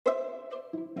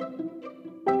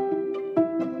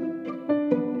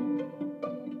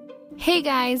Hey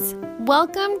guys,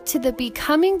 welcome to the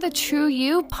Becoming the True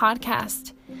You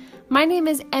podcast. My name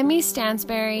is Emmy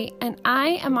Stansberry, and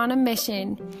I am on a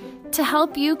mission to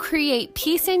help you create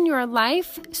peace in your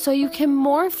life so you can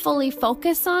more fully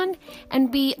focus on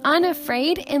and be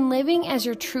unafraid in living as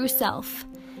your true self.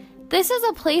 This is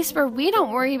a place where we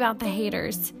don't worry about the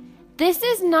haters. This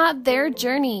is not their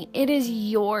journey, it is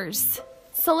yours.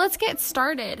 So let's get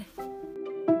started.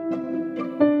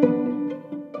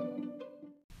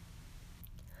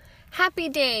 Happy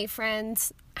day,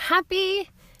 friends. Happy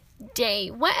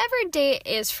day. Whatever day it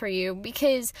is for you,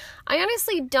 because I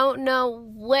honestly don't know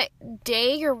what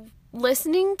day you're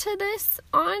listening to this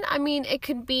on. I mean, it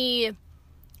could be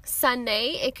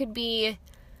Sunday, it could be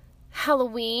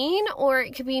Halloween, or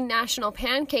it could be National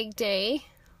Pancake Day.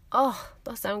 Oh,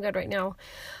 those sound good right now.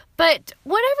 But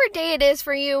whatever day it is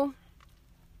for you,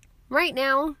 right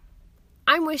now,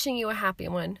 I'm wishing you a happy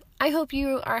one. I hope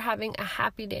you are having a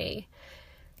happy day.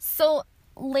 So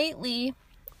lately,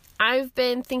 I've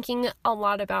been thinking a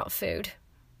lot about food.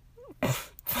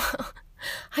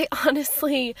 I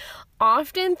honestly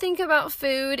often think about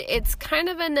food. It's kind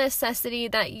of a necessity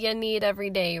that you need every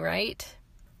day, right?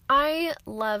 I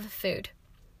love food.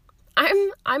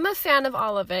 I'm a fan of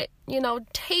all of it. You know,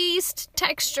 taste,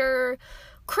 texture,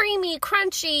 creamy,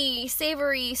 crunchy,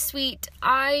 savory, sweet.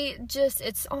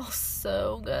 It's all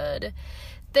so good.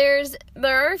 There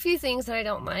are a few things that I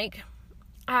don't like.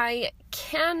 I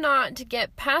cannot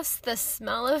get past the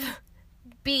smell of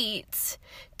beets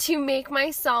to make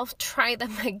myself try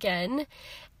them again.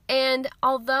 And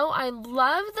although I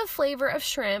love the flavor of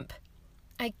shrimp,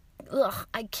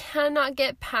 I cannot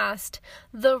get past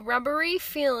the rubbery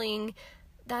feeling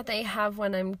that they have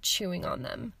when I'm chewing on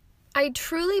them. I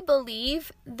truly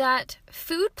believe that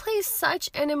food plays such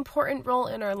an important role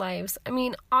in our lives. I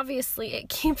mean, obviously, it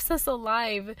keeps us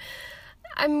alive.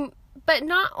 But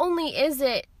not only is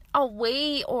it a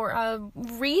way or a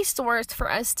resource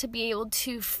for us to be able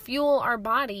to fuel our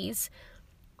bodies,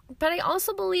 but I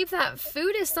also believe that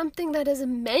food is something that is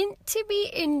meant to be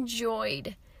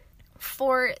enjoyed.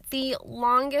 For the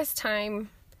longest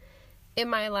time in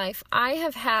my life, I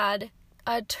have had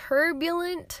a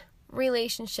turbulent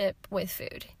relationship with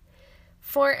food.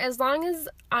 For as long as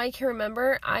I can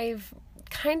remember, I've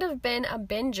kind of been a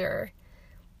binger.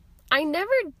 I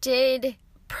never did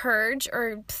purge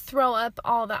or throw up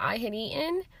all that I had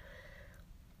eaten,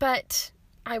 but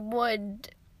I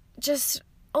would just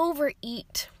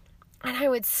overeat and I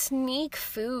would sneak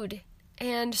food,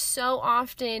 and so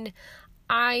often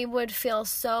I would feel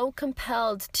so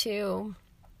compelled to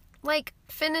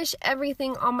finish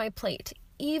everything on my plate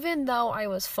even though I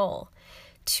was full,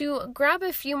 to grab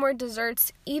a few more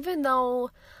desserts even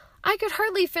though I could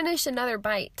hardly finish another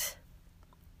bite.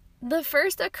 The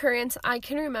first occurrence I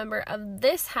can remember of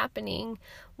this happening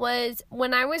was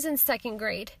when I was in second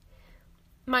grade.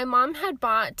 My mom had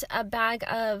bought a bag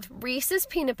of Reese's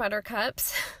peanut butter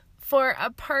cups for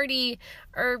a party,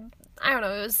 or I don't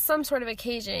know, it was some sort of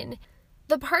occasion.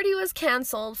 The party was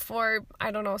canceled for,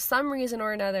 I don't know, some reason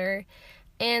or another,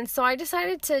 and so I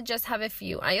decided to just have a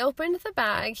few. I opened the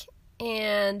bag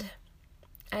and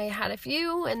I had a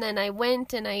few, and then I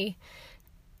went and I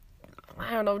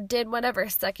don't know, did whatever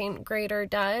second grader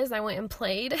does. I went and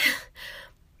played.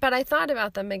 But I thought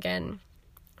about them again.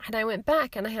 And I went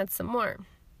back and I had some more.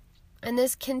 And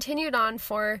this continued on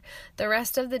for the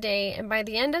rest of the day. And by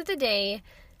the end of the day,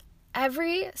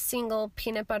 every single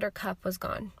peanut butter cup was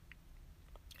gone.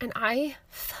 And I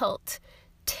felt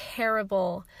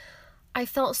terrible. I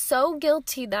felt so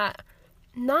guilty that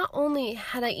not only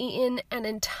had I eaten an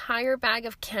entire bag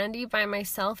of candy by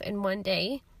myself in one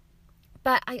day,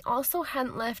 but I also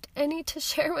hadn't left any to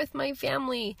share with my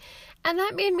family, and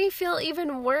that made me feel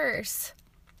even worse.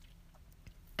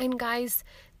 And guys,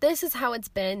 this is how it's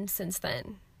been since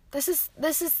then. This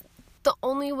is the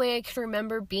only way I can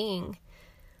remember being.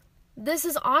 This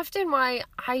is often why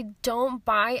I don't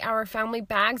buy our family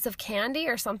bags of candy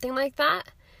or something like that,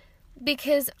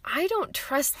 because I don't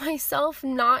trust myself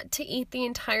not to eat the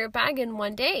entire bag in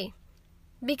one day,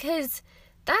 because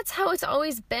that's how it's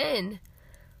always been.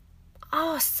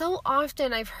 Oh, so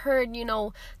often I've heard,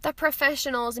 the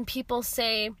professionals and people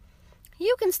say,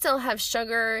 you can still have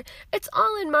sugar. It's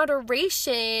all in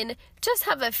moderation. Just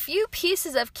have a few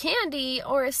pieces of candy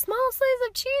or a small slice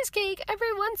of cheesecake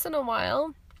every once in a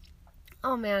while.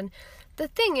 Oh man, the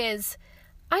thing is,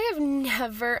 I have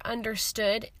never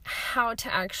understood how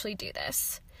to actually do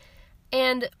this.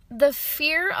 And the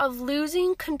fear of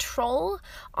losing control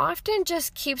often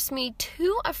just keeps me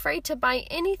too afraid to buy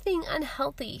anything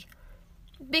unhealthy.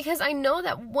 because I know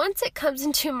that once it comes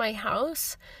into my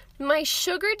house, my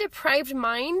sugar-deprived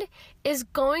mind is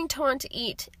going to want to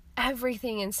eat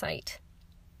everything in sight.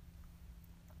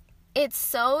 It's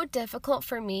so difficult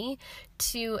for me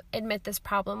to admit this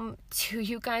problem to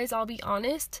you guys, I'll be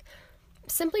honest,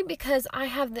 simply because I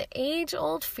have the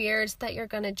age-old fears that you're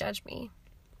going to judge me,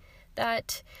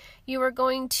 that you are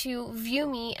going to view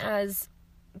me as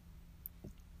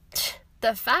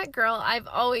the fat girl I've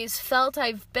always felt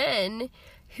I've been,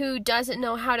 who doesn't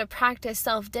know how to practice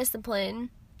self-discipline,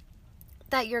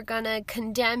 that you're going to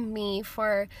condemn me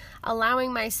for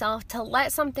allowing myself to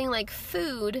let something like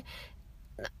food,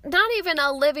 not even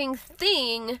a living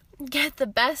thing, get the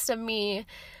best of me,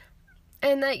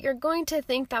 and that you're going to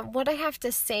think that what I have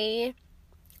to say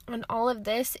on all of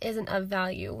this isn't of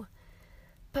value.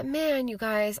 But man, you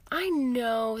guys, I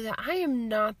know that I am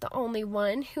not the only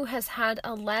one who has had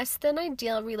a less than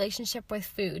ideal relationship with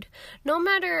food. No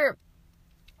matter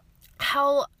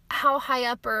how high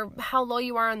up or how low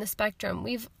you are on the spectrum,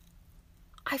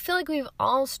 I feel like we've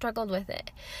all struggled with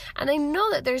it. And I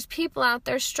know that there's people out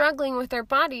there struggling with their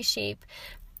body shape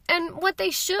and what they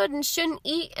should and shouldn't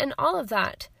eat and all of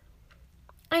that.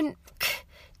 And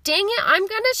dang it, I'm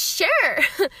going to share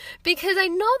because I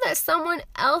know that someone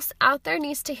else out there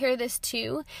needs to hear this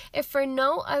too, if for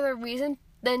no other reason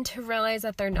than to realize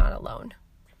that they're not alone.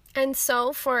 And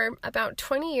so for about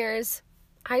 20 years,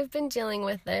 I've been dealing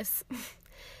with this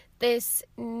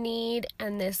need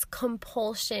and this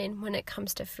compulsion when it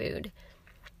comes to food,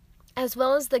 as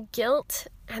well as the guilt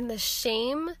and the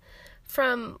shame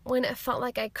from when it felt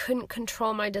like I couldn't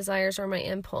control my desires or my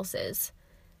impulses.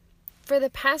 For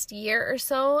the past year or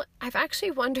so, I've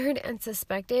actually wondered and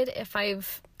suspected if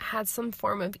I've had some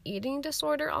form of eating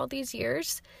disorder all these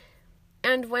years.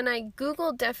 And when I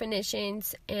Googled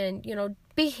definitions and,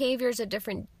 behaviors of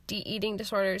different eating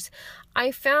disorders,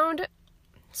 I found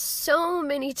so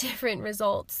many different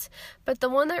results. But the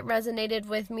one that resonated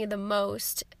with me the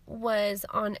most was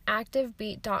on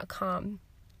activebeat.com.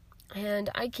 And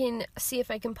I can see if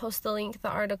I can post the link to the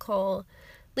article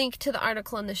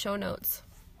in the show notes.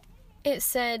 It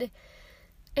said,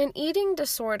 an eating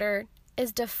disorder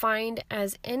is defined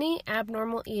as any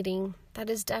abnormal eating that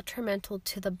is detrimental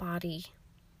to the body.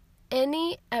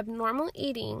 Any abnormal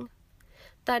eating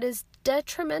that is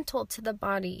detrimental to the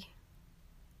body.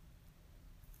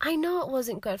 I know it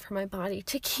wasn't good for my body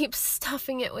to keep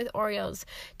stuffing it with Oreos,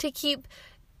 to keep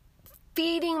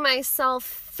feeding myself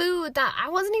food that I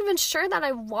wasn't even sure that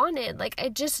I wanted. I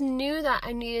just knew that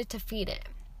I needed to feed it.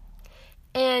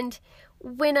 And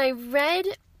when I read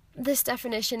this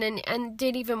definition and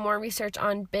did even more research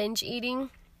on binge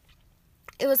eating,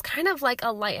 it was kind of like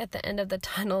a light at the end of the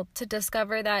tunnel to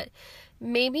discover that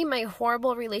maybe my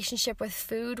horrible relationship with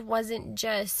food wasn't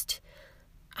just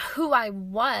who I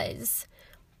was,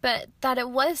 but that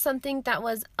it was something that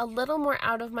was a little more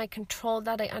out of my control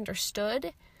that I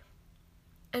understood,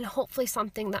 and hopefully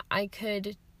something that I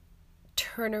could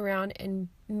turn around and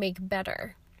make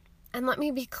better. And let me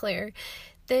be clear,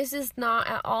 this is not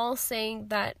at all saying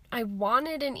that I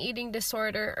wanted an eating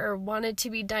disorder or wanted to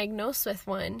be diagnosed with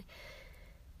one.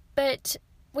 But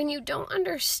when you don't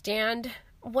understand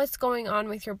what's going on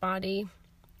with your body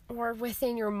or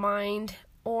within your mind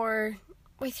or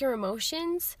with your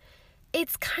emotions,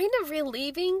 it's kind of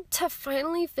relieving to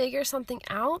finally figure something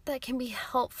out that can be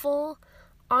helpful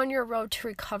on your road to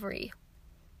recovery.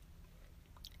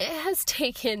 It has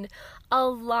taken a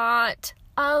lot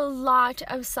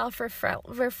of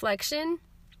self-reflection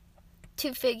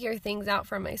to figure things out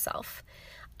for myself,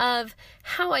 of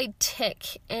how I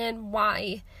tick and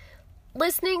why,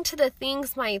 listening to the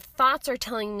things my thoughts are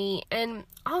telling me, and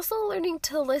also learning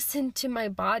to listen to my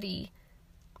body,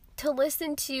 to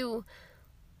listen to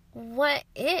what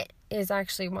it is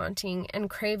actually wanting and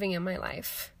craving in my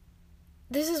life.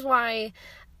 This is why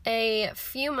a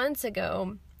few months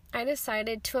ago, I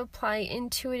decided to apply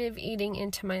intuitive eating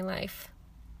into my life.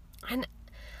 And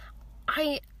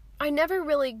I never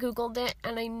really Googled it,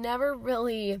 and I never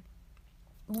really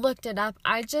looked it up.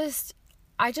 I just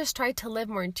tried to live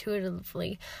more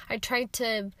intuitively. I tried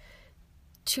to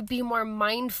be more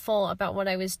mindful about what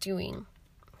I was doing.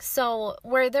 So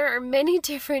where there are many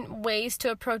different ways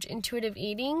to approach intuitive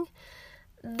eating,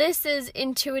 this is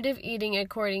intuitive eating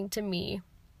according to me.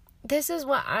 This is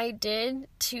what I did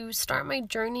to start my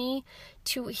journey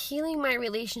to healing my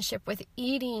relationship with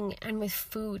eating and with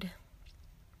food.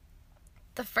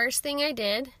 The first thing I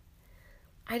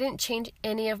didn't change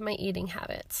any of my eating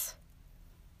habits.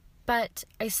 But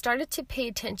I started to pay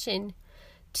attention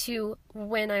to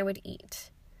when I would eat,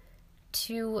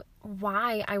 to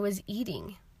why I was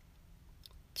eating,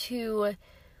 to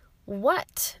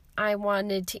what I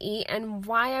wanted to eat and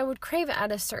why I would crave it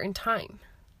at a certain time.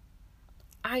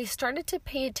 I started to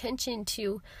pay attention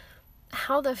to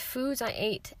how the foods I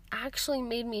ate actually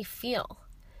made me feel.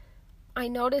 I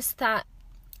noticed that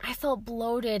I felt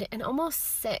bloated and almost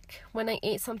sick when I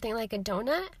ate something like a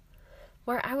donut,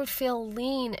 where I would feel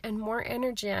lean and more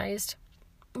energized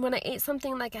when I ate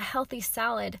something like a healthy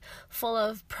salad full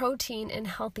of protein and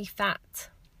healthy fats.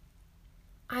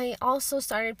 I also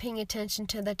started paying attention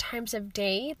to the times of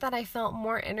day that I felt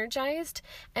more energized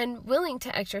and willing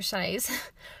to exercise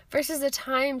versus the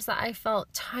times that I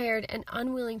felt tired and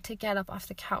unwilling to get up off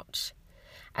the couch,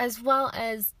 as well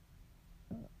as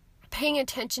paying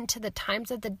attention to the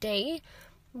times of the day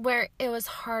where it was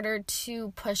harder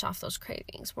to push off those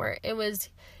cravings, where it was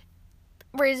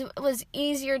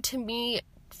easier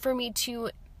for me to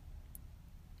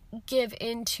give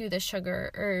into the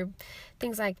sugar or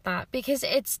things like that, because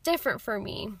it's different for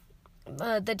me,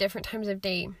 the different times of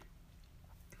day.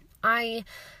 I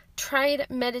tried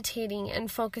meditating and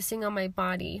focusing on my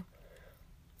body,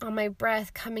 on my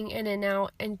breath coming in and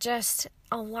out, and just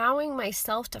allowing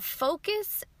myself to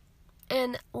focus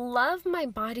and love my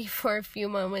body for a few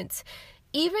moments,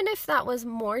 even if that was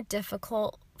more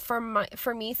difficult for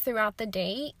me throughout the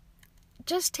day.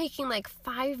 Just taking like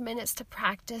 5 minutes to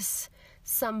practice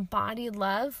some body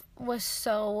love was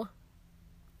so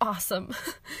awesome.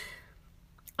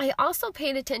 I also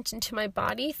paid attention to my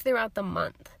body throughout the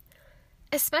month.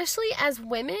 Especially as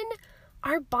women,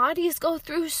 our bodies go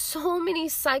through so many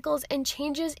cycles and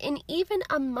changes in even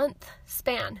a month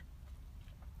span.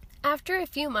 After a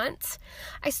few months,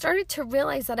 I started to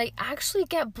realize that I actually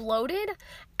get bloated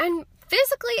and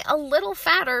physically a little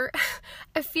fatter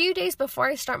a few days before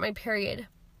I start my period.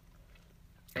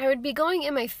 I would be going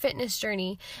in my fitness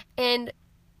journey, and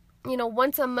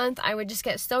once a month I would just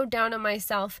get so down on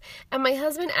myself, and my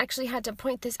husband actually had to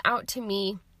point this out to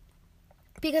me,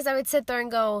 because I would sit there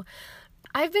and go,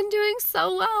 I've been doing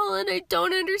so well and I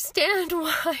don't understand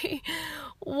why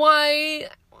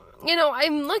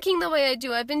I'm looking the way I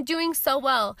do. I've been doing so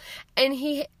well. And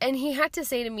he had to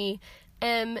say to me,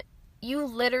 you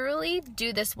literally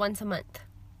do this once a month.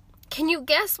 Can you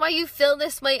guess why you feel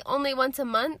this way only once a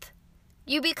month?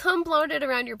 You become bloated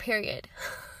around your period.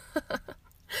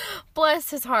 Bless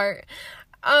his heart.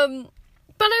 But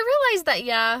I realized that,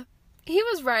 yeah, he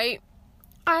was right.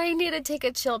 I need to take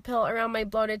a chill pill around my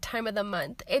bloated time of the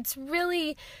month. It's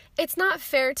not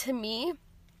fair to me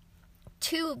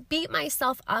to beat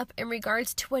myself up in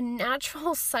regards to a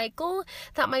natural cycle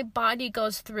that my body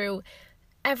goes through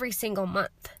every single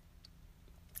month.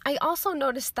 I also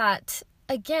noticed that,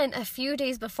 again, a few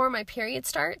days before my period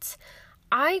starts,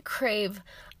 I crave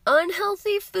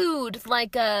unhealthy food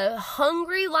like a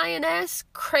hungry lioness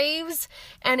craves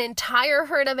an entire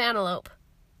herd of antelope.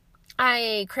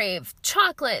 I crave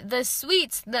chocolate, the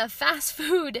sweets, the fast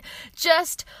food,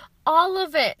 just all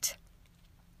of it.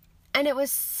 And it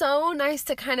was so nice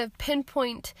to kind of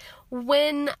pinpoint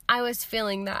when I was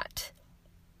feeling that.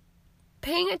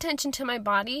 Paying attention to my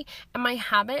body and my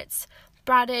habits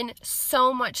brought in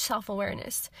so much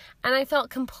self-awareness, and I felt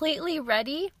completely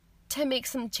ready to make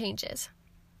some changes.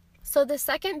 So the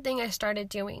second thing I started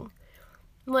doing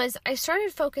was I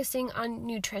started focusing on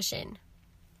nutrition.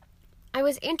 I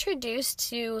was introduced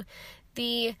to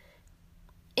the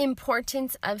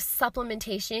importance of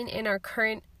supplementation in our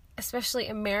current, especially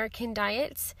American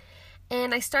diets,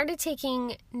 and I started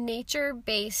taking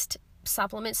nature-based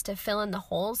supplements to fill in the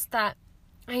holes that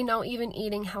I know even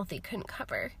eating healthy couldn't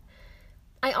cover.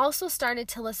 I also started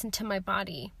to listen to my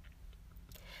body.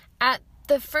 At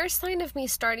the first sign of me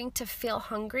starting to feel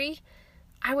hungry,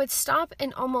 I would stop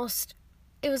and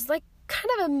it was like kind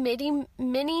of a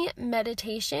mini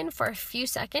meditation for a few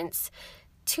seconds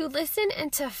to listen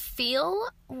and to feel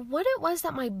what it was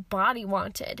that my body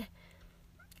wanted.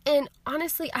 And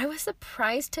honestly, I was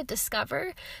surprised to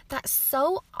discover that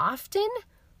so often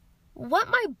what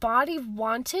my body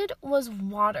wanted was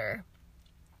water.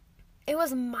 It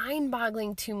was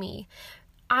mind-boggling to me.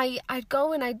 I'd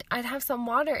go and I'd have some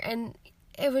water, and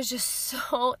it was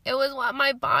what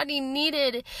my body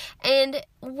needed. And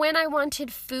when I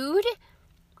wanted food,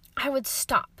 I would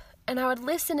stop and I would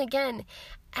listen again.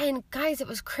 And guys, it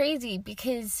was crazy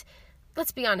because,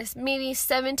 let's be honest, maybe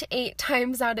 7 to 8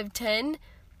 times out of 10,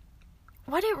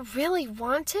 what it really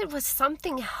wanted was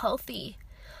something healthy.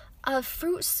 A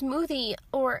fruit smoothie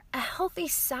or a healthy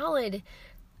salad,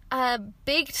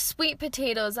 baked sweet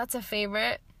potatoes, that's a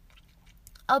favorite,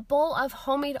 a bowl of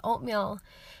homemade oatmeal.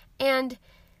 And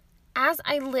as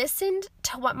I listened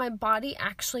to what my body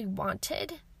actually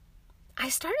wanted, I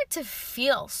started to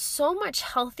feel so much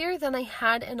healthier than I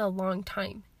had in a long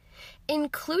time.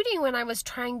 including when I was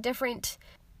trying different,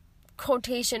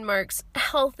 quotation marks,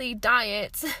 healthy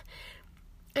diets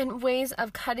and ways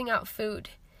of cutting out food.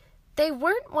 They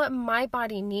weren't what my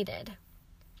body needed.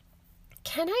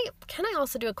 Can I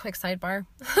also do a quick sidebar?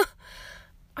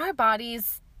 Our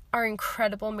bodies are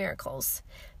incredible miracles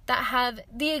that have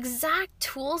the exact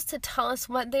tools to tell us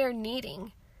what they are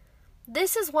needing.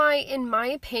 This is why, in my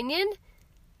opinion,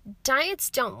 diets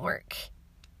don't work.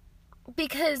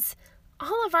 Because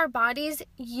all of our bodies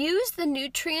use the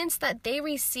nutrients that they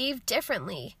receive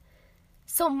differently.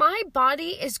 So my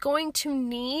body is going to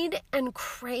need and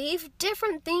crave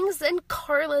different things than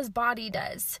Carla's body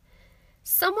does.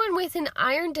 Someone with an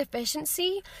iron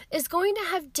deficiency is going to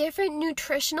have different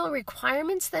nutritional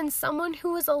requirements than someone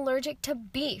who is allergic to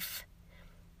beef.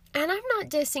 And I'm not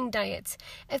dissing diets.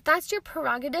 If that's your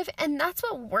prerogative and that's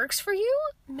what works for you,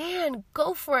 man,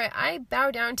 go for it. I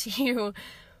bow down to you.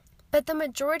 But the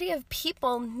majority of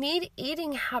people need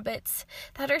eating habits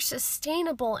that are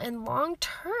sustainable and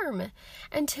long-term.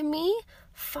 And to me,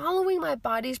 following my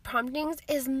body's promptings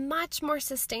is much more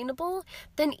sustainable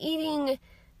than eating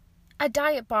a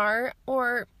diet bar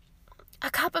or a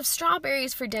cup of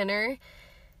strawberries for dinner.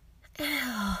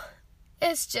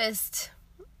 It's just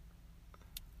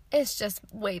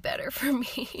way better for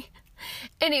me.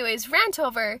 Anyways, rant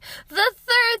over. The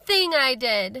third thing I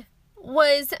did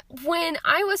was when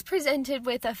I was presented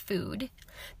with a food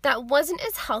that wasn't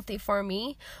as healthy for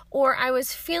me, or I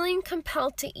was feeling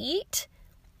compelled to eat,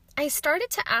 I started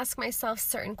to ask myself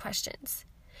certain questions.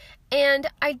 And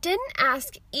I didn't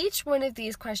ask each one of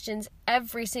these questions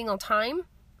every single time,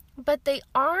 but they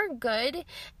are good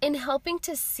in helping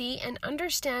to see and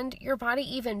understand your body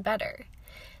even better.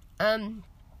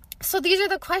 So these are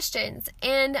the questions,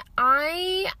 and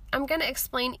I'm going to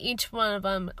explain each one of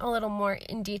them a little more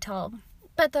in detail.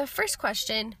 But the first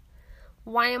question,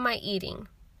 why am I eating?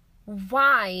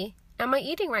 Why am I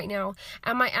eating right now?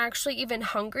 Am I actually even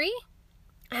hungry?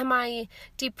 Am I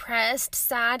depressed,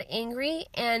 sad, angry,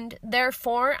 and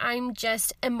therefore I'm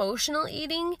just emotional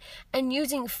eating and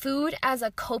using food as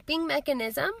a coping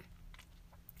mechanism?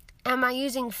 Am I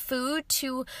using food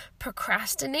to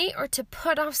procrastinate or to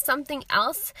put off something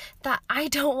else that I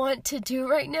don't want to do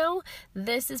right now?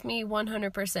 This is me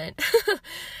 100%.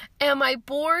 Am I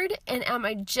bored and am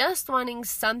I just wanting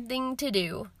something to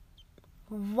do?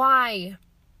 Why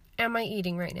am I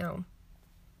eating right now?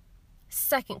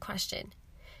 Second question,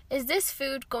 is this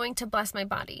food going to bless my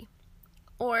body?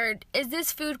 Or is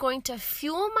this food going to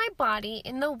fuel my body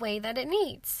in the way that it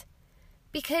needs?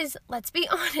 Because let's be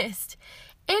honest,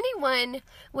 anyone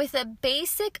with a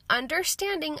basic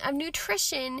understanding of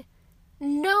nutrition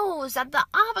knows that the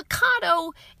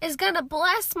avocado is going to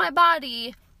bless my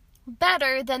body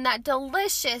better than that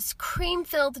delicious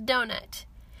cream-filled donut.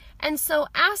 And so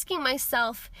asking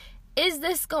myself, is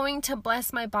this going to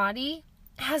bless my body,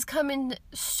 has come in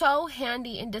so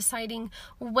handy in deciding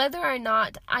whether or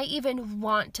not I even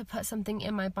want to put something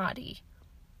in my body.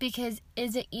 Because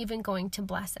is it even going to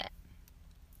bless it?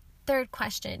 Third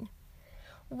question,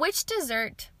 which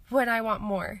dessert would I want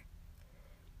more?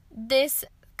 This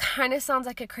kind of sounds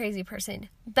like a crazy person,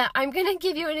 but I'm going to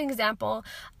give you an example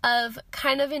of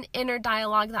kind of an inner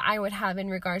dialogue that I would have in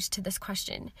regards to this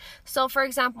question. So, for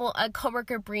example, a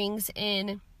coworker brings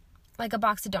in like a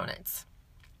box of donuts.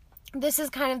 This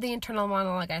is kind of the internal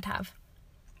monologue I'd have.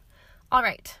 All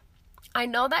right, I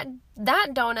know that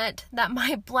donut that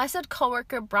my blessed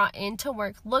coworker brought into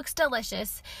work looks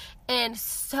delicious and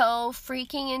so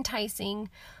freaking enticing,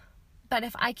 but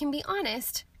if I can be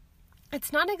honest,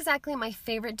 it's not exactly my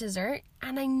favorite dessert,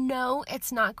 and I know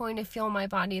it's not going to fuel my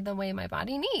body the way my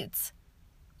body needs.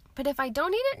 But if I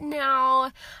don't eat it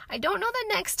now, I don't know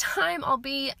the next time I'll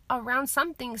be around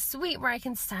something sweet where I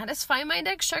can satisfy my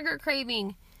next sugar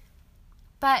craving.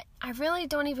 But I really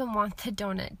don't even want the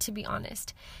donut, to be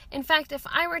honest. In fact, if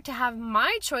I were to have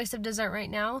my choice of dessert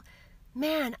right now,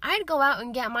 man, I'd go out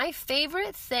and get my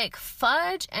favorite thick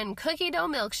fudge and cookie dough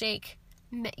milkshake.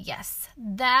 Yes,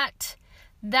 that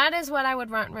is what I would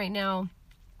want right now.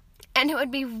 And it would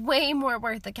be way more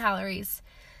worth the calories.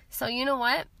 So you know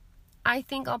what? I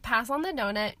think I'll pass on the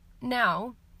donut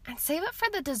now and save it for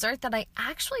the dessert that I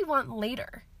actually want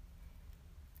later.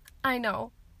 I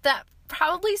know, that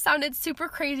probably sounded super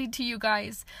crazy to you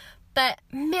guys, but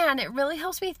man, it really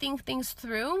helps me think things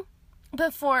through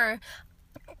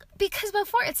because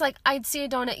before it's like I'd see a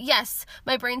donut, yes,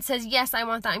 my brain says, yes, I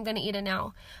want that, I'm going to eat it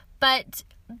now. But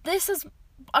this is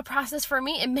a process for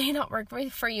me. It may not work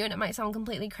for you and it might sound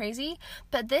completely crazy,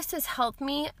 but this has helped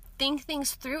me think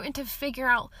things through and to figure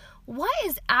out what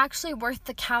is actually worth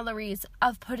the calories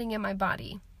of putting in my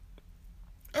body.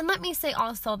 And let me say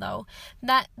also, though,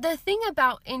 that the thing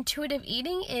about intuitive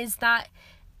eating is that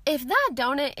if that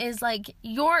donut is like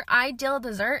your ideal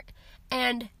dessert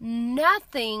and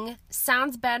nothing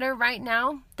sounds better right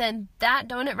now than that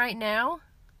donut right now,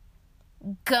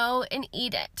 go and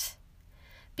eat it.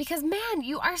 Because, man,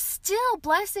 you are still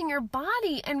blessing your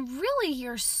body and really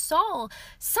your soul.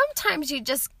 Sometimes you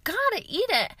just gotta eat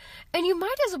it. And you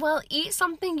might as well eat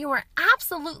something you are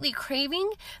absolutely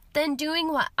craving than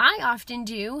doing what I often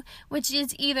do, which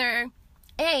is either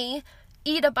A,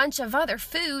 eat a bunch of other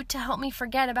food to help me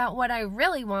forget about what I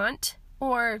really want,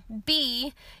 or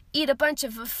B, eat a bunch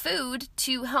of food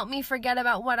to help me forget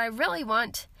about what I really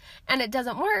want, and it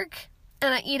doesn't work,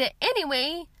 and I eat it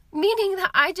anyway, meaning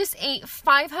that I just ate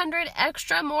 500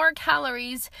 extra more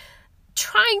calories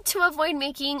trying to avoid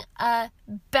making a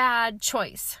bad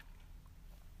choice.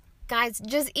 Guys,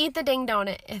 just eat the dang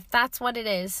donut if that's what it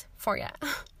is for you.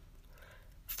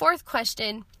 Fourth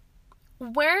question,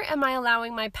 where am I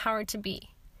allowing my power to be?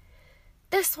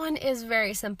 This one is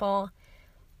very simple.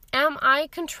 Am I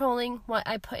controlling what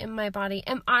I put in my body?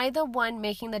 Am I the one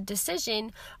making the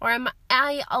decision? Or am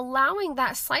I allowing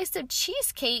that slice of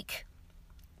cheesecake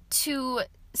to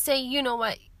say, you know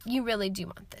what, you really do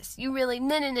want this. You really,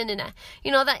 no.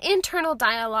 You know, that internal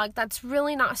dialogue that's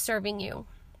really not serving you.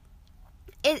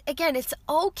 It's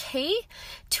okay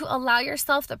to allow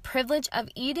yourself the privilege of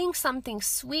eating something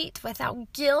sweet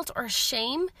without guilt or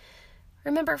shame.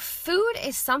 Remember, food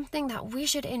is something that we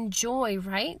should enjoy,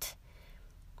 right?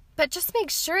 But just make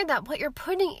sure that what you're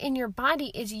putting in your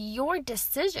body is your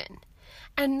decision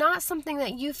and not something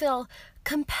that you feel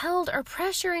compelled or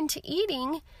pressure into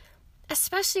eating,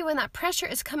 especially when that pressure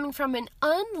is coming from an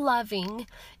unloving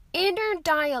inner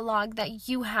dialogue that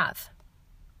you have.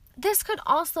 This could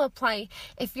also apply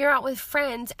if you're out with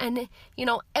friends and, you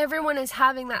know, everyone is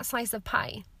having that slice of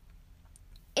pie.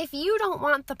 If you don't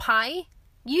want the pie,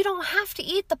 you don't have to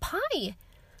eat the pie.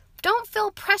 Don't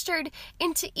feel pressured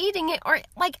into eating it, or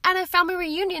like at a family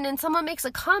reunion and someone makes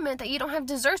a comment that you don't have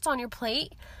desserts on your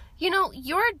plate. You know,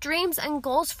 your dreams and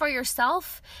goals for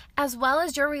yourself, as well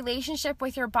as your relationship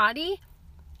with your body,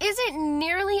 isn't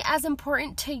nearly as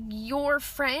important to your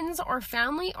friends or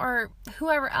family or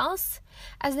whoever else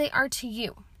as they are to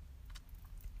you.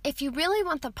 If you really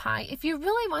want the pie, if you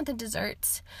really want the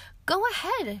desserts, go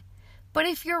ahead. But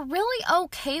if you're really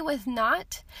okay with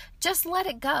not, just let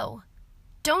it go.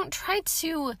 Don't try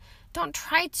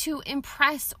to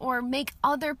impress or make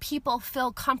other people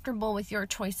feel comfortable with your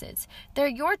choices. They're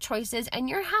your choices and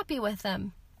you're happy with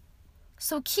them.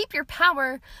 So keep your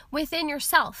power within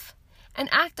yourself and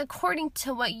act according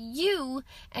to what you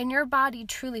and your body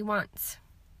truly wants.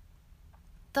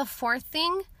 The fourth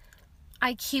thing,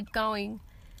 I keep going.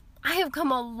 I have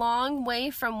come a long way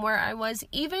from where I was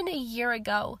even a year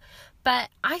ago, but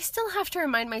I still have to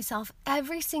remind myself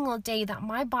every single day that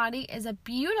my body is a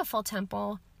beautiful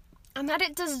temple and that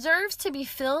it deserves to be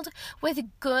filled with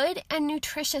good and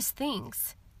nutritious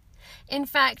things. In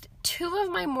fact, 2 of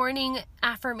my morning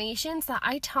affirmations that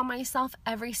I tell myself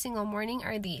every single morning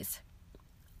are these.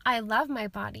 I love my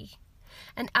body,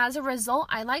 and as a result,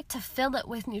 I like to fill it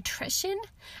with nutrition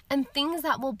and things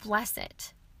that will bless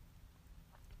it.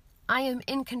 I am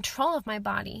in control of my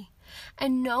body,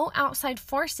 and no outside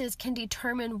forces can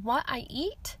determine what I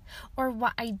eat or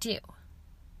what I do.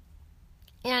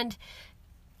 And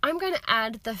I'm going to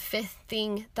add the 5th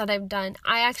thing that I've done.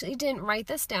 I actually didn't write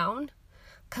this down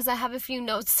because I have a few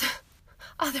notes.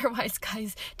 Otherwise,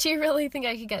 guys, do you really think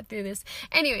I could get through this?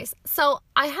 Anyways, so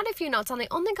I had a few notes and I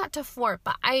only got to 4,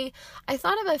 but I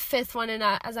thought of a 5th one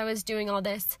as I was doing all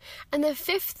this. And the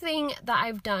 5th thing that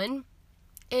I've done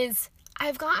is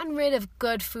I've gotten rid of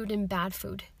good food and bad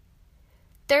food.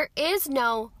 There is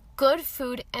no good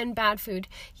food and bad food.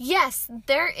 Yes,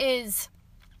 there's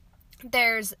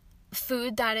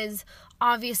food that is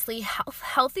obviously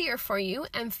healthier for you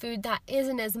and food that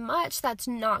isn't as much, that's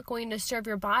not going to serve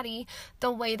your body the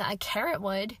way that a carrot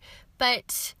would.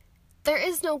 But there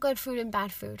is no good food and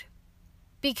bad food,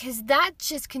 because that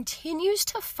just continues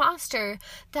to foster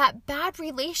that bad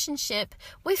relationship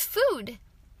with food.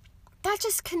 That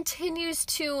just continues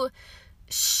to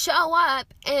show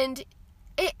up, and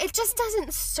it just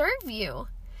doesn't serve you.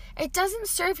 It doesn't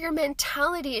serve your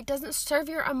mentality. It doesn't serve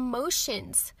your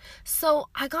emotions. So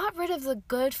I got rid of the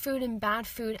good food and bad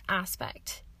food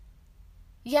aspect.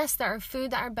 Yes, there are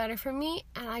food that are better for me,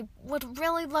 and I would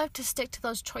really love to stick to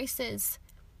those choices.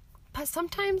 But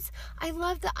sometimes I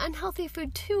love the unhealthy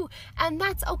food too, and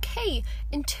that's okay.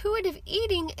 Intuitive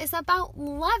eating is about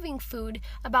loving food,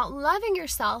 about loving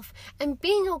yourself, and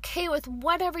being okay with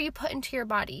whatever you put into your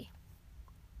body.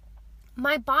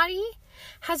 My body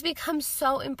has become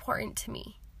so important to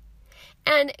me.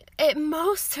 And it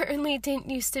most certainly didn't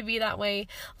used to be that way,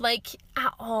 like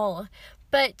at all.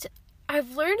 But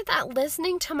I've learned that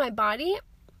listening to my body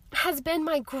has been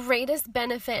my greatest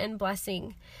benefit and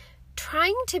blessing.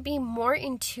 Trying to be more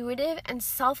intuitive and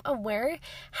self-aware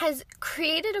has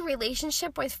created a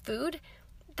relationship with food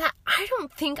that I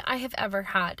don't think I have ever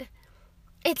had.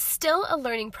 It's still a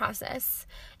learning process.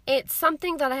 It's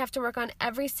something that I have to work on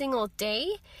every single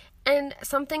day, and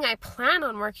something I plan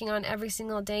on working on every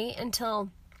single day until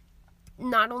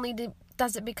not only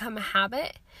does it become a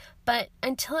habit, but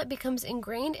until it becomes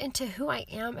ingrained into who I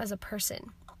am as a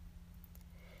person.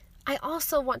 I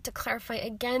also want to clarify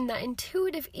again that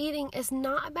intuitive eating is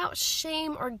not about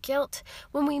shame or guilt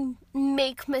when we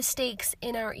make mistakes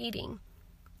in our eating.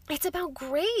 It's about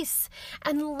grace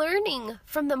and learning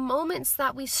from the moments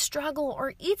that we struggle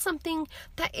or eat something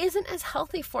that isn't as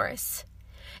healthy for us.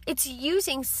 It's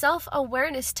using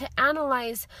self-awareness to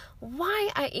analyze why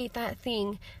I ate that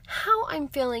thing, how I'm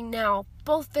feeling now,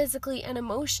 both physically and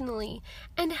emotionally,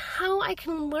 and how I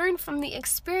can learn from the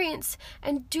experience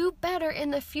and do better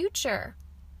in the future.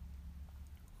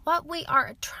 What we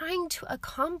are trying to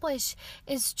accomplish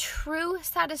is true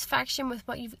satisfaction with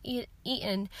what you've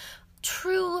eaten.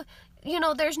 True,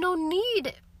 there's no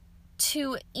need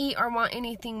to eat or want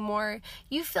anything more.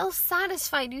 You feel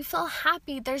satisfied, you feel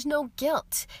happy, there's no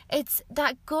guilt. It's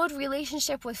that good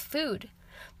relationship with food.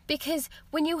 Because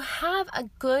when you have a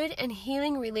good and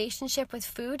healing relationship with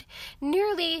food,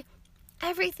 nearly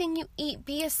everything you eat,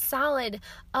 be a salad,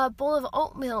 a bowl of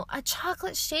oatmeal, a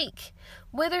chocolate shake,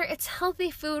 whether it's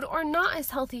healthy food or not as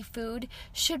healthy food,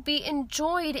 should be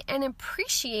enjoyed and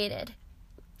appreciated.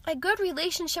 A good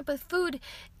relationship with food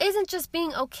isn't just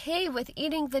being okay with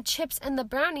eating the chips and the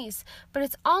brownies, but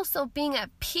it's also being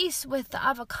at peace with the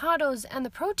avocados and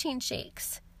the protein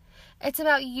shakes. It's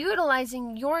about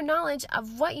utilizing your knowledge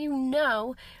of what you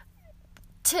know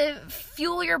to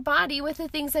fuel your body with the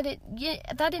things that it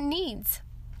needs.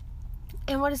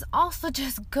 And what is also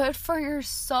just good for your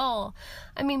soul.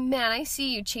 I mean, man, I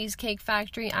see you, Cheesecake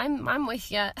Factory. I'm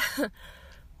with you.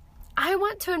 I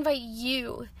want to invite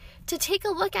you to take a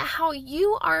look at how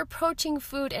you are approaching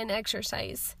food and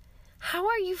exercise. How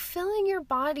are you filling your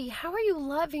body? How are you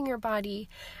loving your body?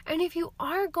 And if you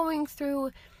are going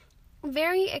through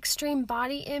very extreme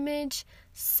body image,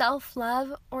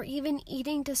 self-love, or even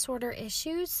eating disorder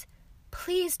issues,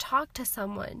 please talk to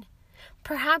someone,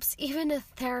 perhaps even a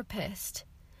therapist.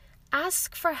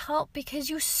 Ask for help, because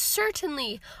you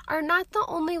certainly are not the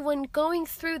only one going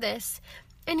through this,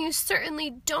 and you certainly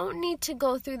don't need to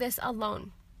go through this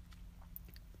alone.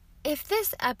 If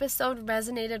this episode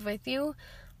resonated with you,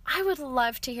 I would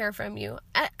love to hear from you.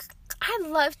 I'd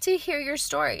love to hear your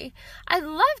story. I'd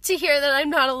love to hear that I'm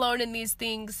not alone in these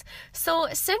things. So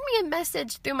send me a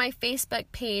message through my Facebook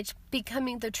page,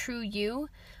 Becoming the True You,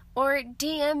 or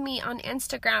DM me on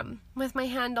Instagram with my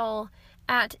handle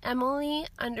at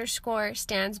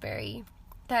Emily_Stansbury.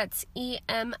 That's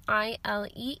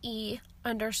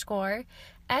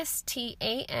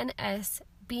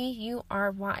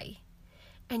EMILEE_STANSBURY.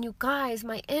 And you guys,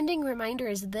 my ending reminder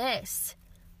is this.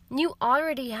 You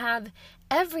already have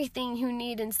everything you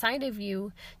need inside of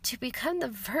you to become the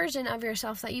version of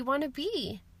yourself that you want to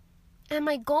be. And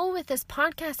my goal with this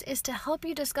podcast is to help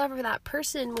you discover that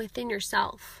person within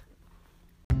yourself.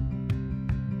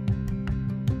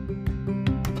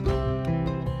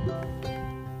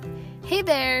 Hey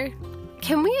there!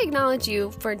 Can we acknowledge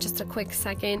you for just a quick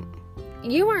second?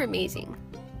 You are amazing.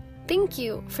 Thank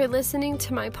you for listening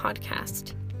to my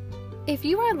podcast. If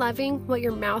you are loving what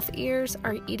your mouth ears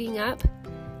are eating up,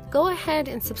 go ahead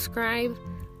and subscribe,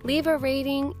 leave a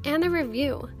rating and a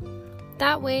review.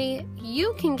 That way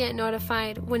you can get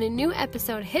notified when a new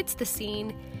episode hits the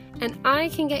scene, and I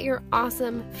can get your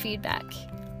awesome feedback.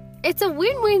 It's a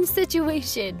win-win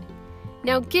situation.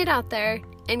 Now get out there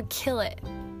and kill it.